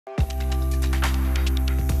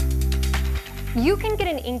You can get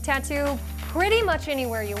an ink tattoo pretty much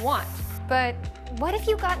anywhere you want, but what if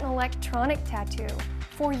you got an electronic tattoo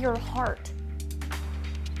for your heart?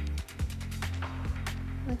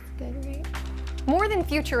 That's good, right? More than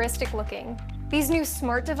futuristic looking, these new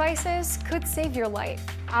smart devices could save your life.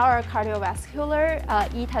 Our cardiovascular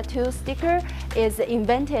e-tattoo sticker is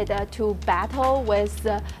invented to battle with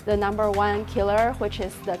the #1 killer, which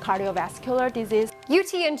is the cardiovascular disease.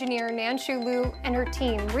 UT engineer Nanshu Liu and her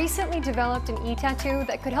team recently developed an e-tattoo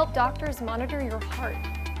that could help doctors monitor your heart.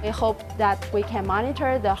 We hope that we can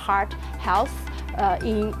monitor the heart health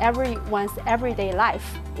in everyone's everyday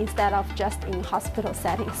life instead of just in hospital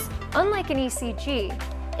settings. Unlike an ECG,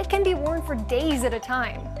 it can be worn for days at a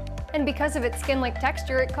time. And because of its skin-like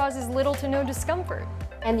texture, it causes little to no discomfort.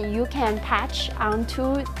 And you can patch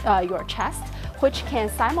onto your chest, which can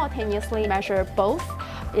simultaneously measure both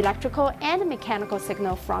electrical and mechanical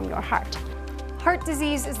signal from your heart. Heart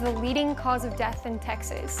disease is the leading cause of death in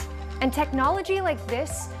Texas. And technology like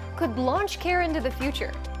this could launch care into the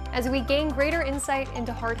future as we gain greater insight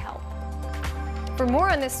into heart health. For more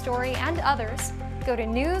on this story and others, go to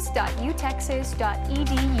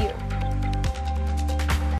news.utexas.edu.